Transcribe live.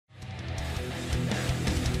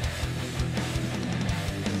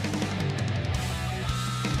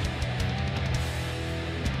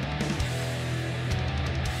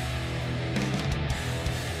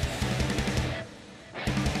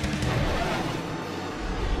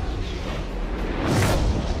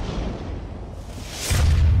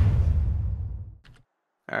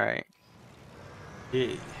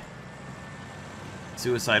Hey.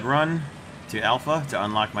 Suicide run to Alpha to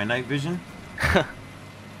unlock my night vision. And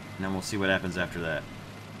then we'll see what happens after that.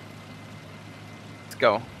 Let's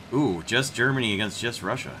go. Ooh, just Germany against just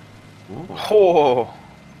Russia. Ooh. Oh.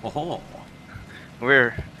 Oh.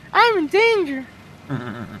 I'm in danger.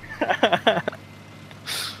 It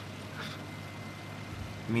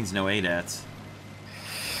means no ADATs.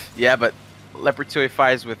 Yeah, but Leopard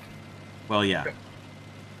 2A5s with... Well, yeah.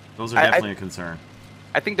 Those are definitely a concern.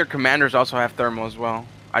 I think their commanders also have thermal as well.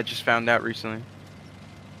 I just found out recently.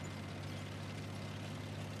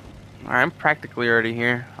 Alright, I'm practically already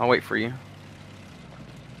here. I'll wait for you.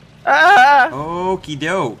 Ah! Okie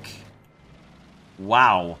doke.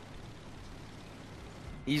 Wow.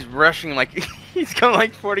 He's rushing like... he's going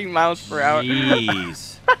like 40 miles per hour.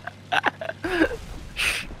 Jeez.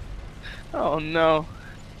 Oh no.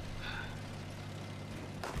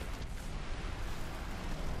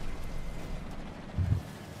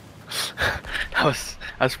 That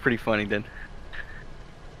was pretty funny, then.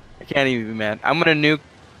 I can't even be mad. I'm gonna nuke.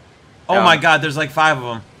 Oh my god, there's like 5 of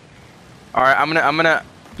them. All right, I'm gonna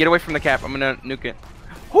get away from the cap. I'm gonna nuke it.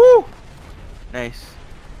 Whoo! Nice.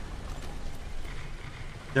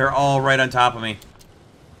 They're all right on top of me.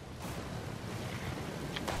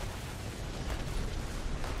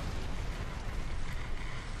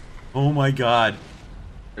 Oh my god.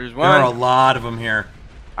 There's There are a one. lot of them here.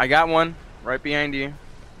 I got one right behind you.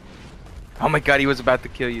 Oh my god, he was about to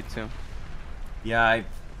kill you too. Yeah, I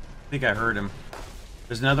think I heard him.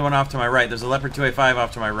 There's another one off to my right. There's a Leopard 2A5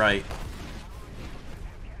 off to my right.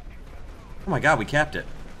 Oh my god, we capped it.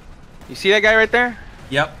 You see that guy right there?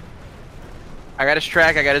 Yep. I got his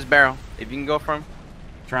track. I got his barrel. If you can go for him.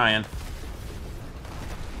 Trying.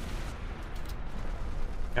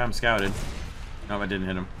 Got him scouted. Nope, I didn't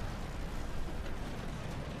hit him.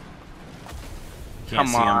 Can't Come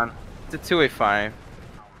see on. him. It's a 2A5.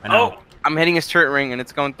 I know. Oh, I'm hitting his turret ring and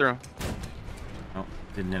it's going through. Oh,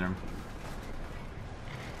 didn't hit him.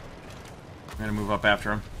 I'm gonna move up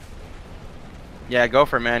after him. Yeah, go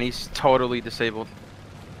for it, man. He's totally disabled.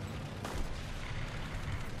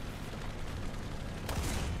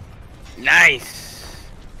 Nice.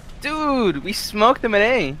 Dude, we smoked him at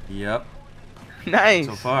A. Yep. Nice.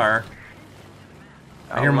 So far.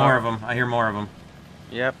 I hear more of them. I hear more of them.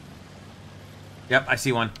 Yep. Yep, I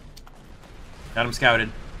see one. Got him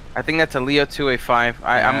scouted. I think that's a Leo 2A5.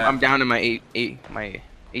 Yeah. I'm down to my my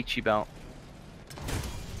HE belt.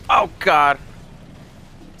 Oh god.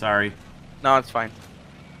 Sorry. No, it's fine.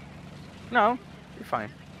 No, you're fine.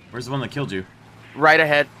 Where's the one that killed you? Right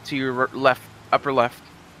ahead to your left, upper left.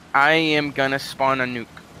 I am gonna spawn a nuke.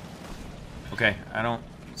 Okay, I don't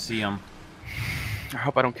see him. I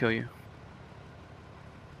hope I don't kill you.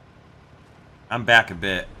 I'm back a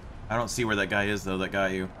bit. I don't see where that guy is though that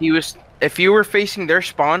got you. He was, if you were facing their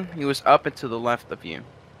spawn, he was up and to the left of you.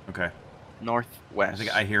 Okay. I Northwest.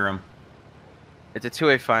 think I hear him. It's a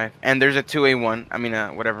 2A5, and there's a 2A1. I mean,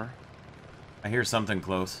 whatever. I hear something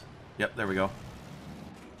close. Yep, there we go.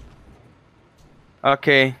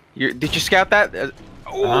 Okay, did you scout that?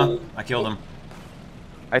 I killed him.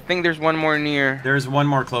 I think there's one more near. There's one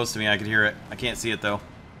more close to me. I could hear it. I can't see it though.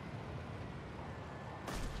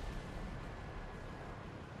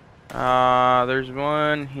 There's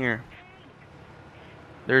one here.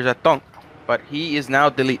 There's a thunk, but he is now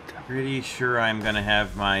delete. Pretty sure I'm gonna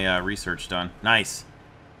have my research done. Nice.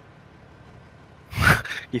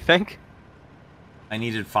 You think? I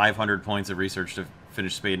needed 500 points of research to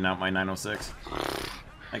finish spading out my 906.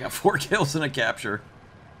 I got 4 kills and a capture.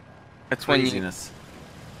 That's when you. Craziness.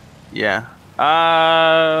 Yeah.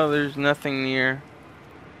 There's nothing near.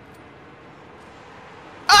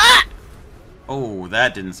 Ah! Oh,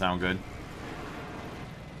 that didn't sound good.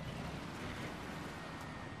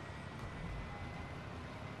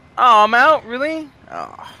 Oh, I'm out? Really?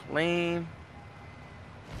 Oh, lame.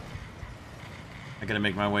 I gotta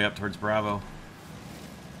make my way up towards Bravo.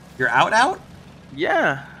 You're out?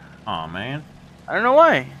 Yeah. Aw, man. I don't know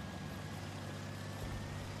why.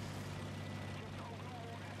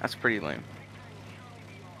 That's pretty lame.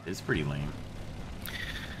 It's pretty lame.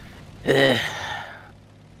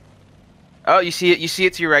 Oh, you see it? You see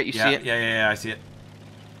it to your right? You see it? Yeah, I see it.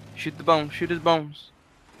 Shoot the bones. Shoot his bones.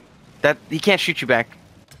 That he can't shoot you back.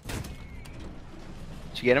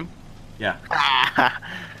 Did you get him? Yeah.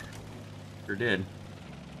 Sure did.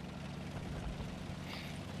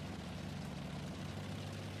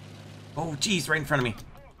 Oh, jeez, right in front of me.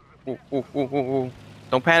 Ooh, ooh, ooh, ooh, ooh.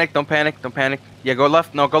 Don't panic, don't panic, don't panic. Yeah, go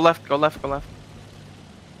left. No, go left, go left, go left.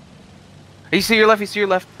 You see your left, you see your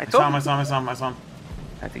left. I saw him.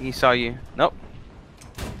 I think he saw you. Nope.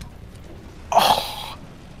 Oh.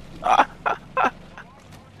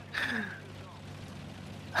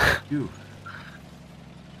 Phew.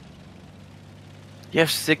 You have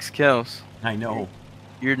 6 kills. I know.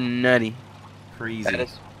 You're nutty. Crazy. That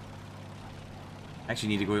is. I actually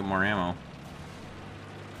need to go get more ammo.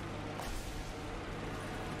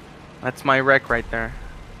 That's my wreck right there.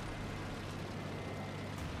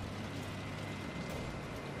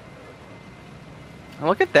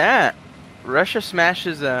 Look at that. Russia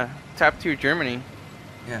smashes top tier Germany.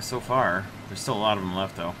 Yeah, so far. There's still a lot of them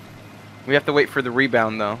left, though. We have to wait for the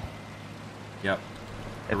rebound, though. Yep.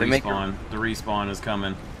 The If they make respawn. The respawn is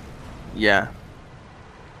coming. Yeah.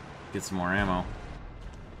 Get some more ammo.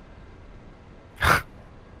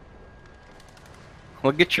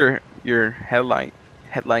 Look at your headlight.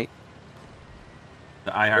 The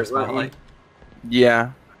IR spotlight?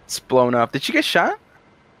 Yeah. It's blown up. Did you get shot?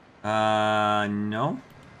 No.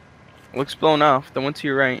 Looks blown off. The one to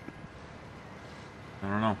your right. I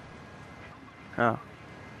don't know.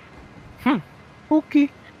 Oh.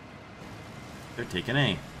 Okay. They're taking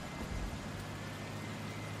A.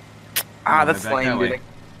 Ah, Oh, that's they're back lame, that dude. way.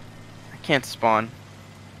 I can't spawn.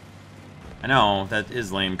 I know, that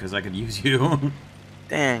is lame, because I could use you.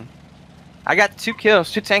 Dang. I got 2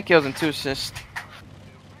 kills, 2 tank kills, and 2 assists.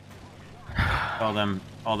 all them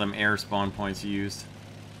air spawn points you used.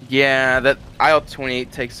 Yeah, that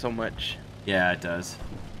IL-28 takes so much. Yeah, it does.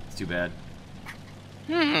 It's too bad.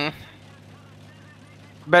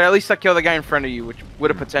 But at least I killed the guy in front of you, which would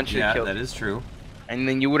have potentially killed. Yeah, that is true. And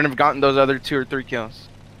then you wouldn't have gotten those other 2 or 3 kills.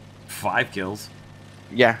 5 kills.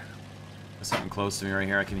 Yeah. There's something close to me right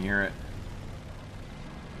here. I can hear it.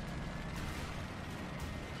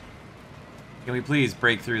 Can we please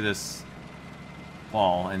break through this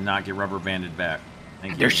wall and not get rubber banded back?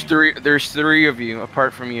 Thank you. There's 3 of you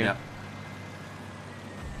apart from you. Yep.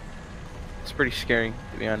 It's pretty scary,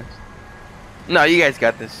 to be honest. No, you guys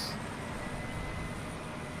got this.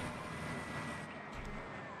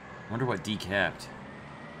 Wonder what decapped.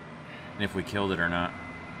 And if we killed it or not.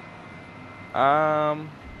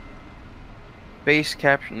 Base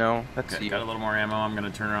capture. No, that's Okay, you. got a little more ammo. I'm gonna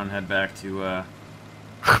turn around and head back to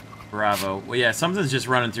Bravo. Well, yeah, something's just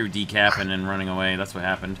running through decapping and running away. That's what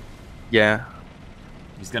happened. Yeah.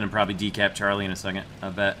 He's gonna probably decap Charlie in a second, I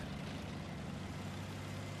bet.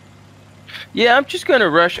 Yeah, I'm just gonna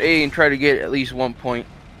rush A and try to get at least 1 point.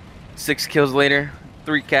 6 kills later,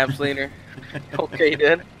 3 caps later. Okay,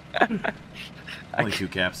 dude. Only 2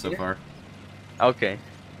 caps so far. Okay.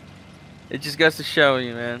 It just goes to show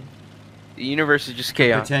you, man. The universe is just Could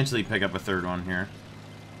chaos. potentially pick up a 3rd one here.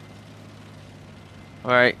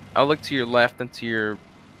 Alright, I'll look to your left and to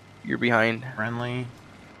your behind. Friendly.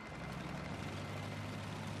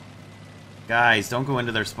 Guys, don't go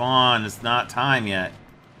into their spawn. It's not time yet.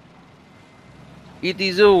 It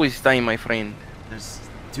is always time, my friend. There's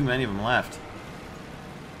too many of them left.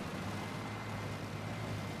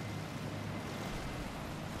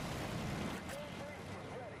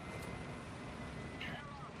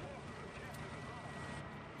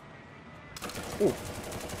 Ooh.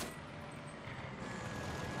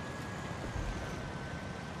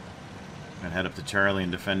 I'd head up to Charlie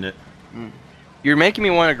and defend it. You're making me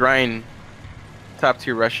want to grind top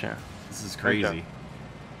tier Russia. This is crazy. Okay.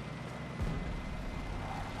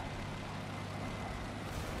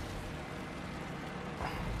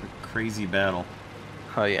 A crazy battle.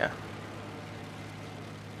 Oh yeah.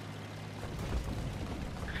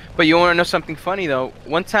 But you want to know something funny though?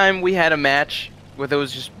 One time we had a match where there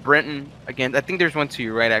was just Brenton against. I think there's one to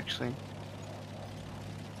your right actually.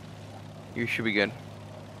 You should be good.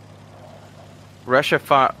 Russia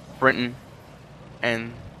fought Britain,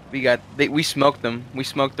 and we smoked them. We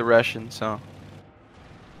smoked the Russians. So.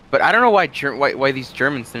 But I don't know why these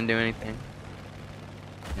Germans didn't do anything.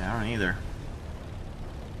 Yeah, I don't either.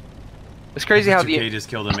 It's crazy how 2K just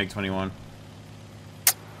killed a MiG-21.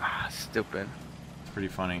 Stupid. It's pretty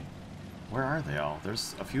funny. Where are they all?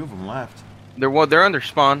 There's a few of them left. They're under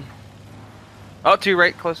spawn. Oh, to your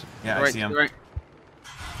right, close. Yeah, right, I see him. Right.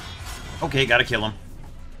 Okay, gotta kill him.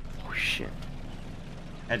 Oh shit.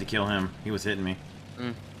 Had to kill him. He was hitting me.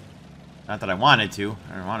 Mm. Not that I wanted to.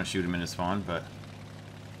 I didn't want to shoot him in his spawn, but...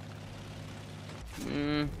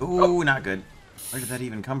 Ooh, not good. Where did that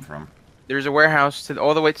even come from? There's a warehouse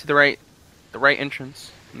all the way to the right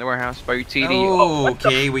entrance in the warehouse by your TD. Oh,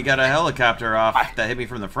 okay, we got a helicopter off that hit me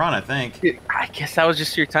from the front, I think. Dude, I guess that was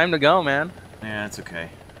just your time to go, man. Yeah, it's okay.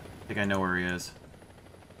 I think I know where he is.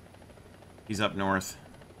 He's up north.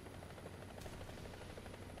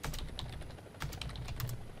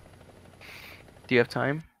 Do you have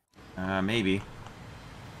time? Maybe.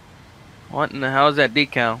 What in the hell is that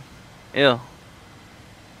decal? Ew.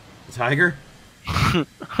 The tiger?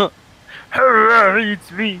 Hurrah,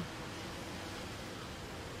 it's me.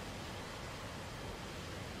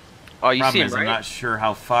 Oh, you see Problem him, is, right? I'm not sure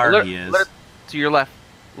how far Look, he is. look to your left.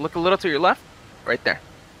 Look a little to your left. Right there.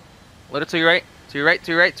 A little to your right. To your right.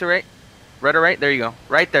 To your right. To your right. Right or right. There you go.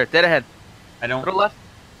 Right there. Dead ahead. I don't. Little left.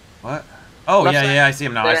 What? Oh, Left yeah, side. yeah, I see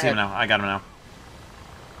him now. I Dead see him ahead. now. I got him now.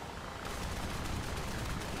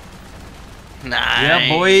 Nice. Yeah,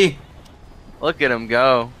 boy. Look at him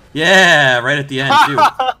go. Yeah, right at the end, too.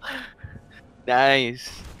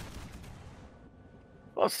 Nice.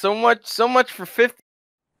 Well, so much for 50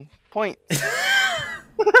 points.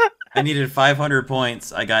 I needed 500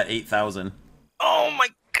 points. I got 8,000. Oh my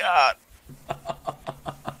god.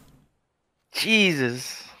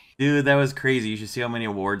 Jesus. Dude, that was crazy. You should see how many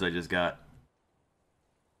awards I just got.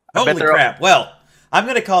 I bet Holy they're all- crap. Well, I'm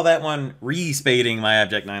going to call that one Re-Spading my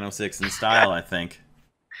Object 906 in style, I think.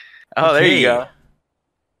 Oh, there you go.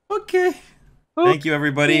 Okay. Thank you,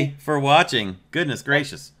 everybody, for watching. Goodness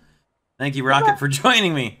gracious. Thank you, Rocket, for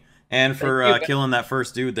joining me. And for killing that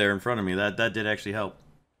first dude there in front of me. That did actually help.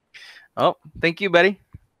 Oh, thank you, buddy.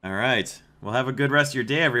 All right. Well, have a good rest of your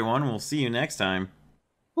day, everyone. We'll see you next time.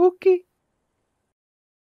 Okay.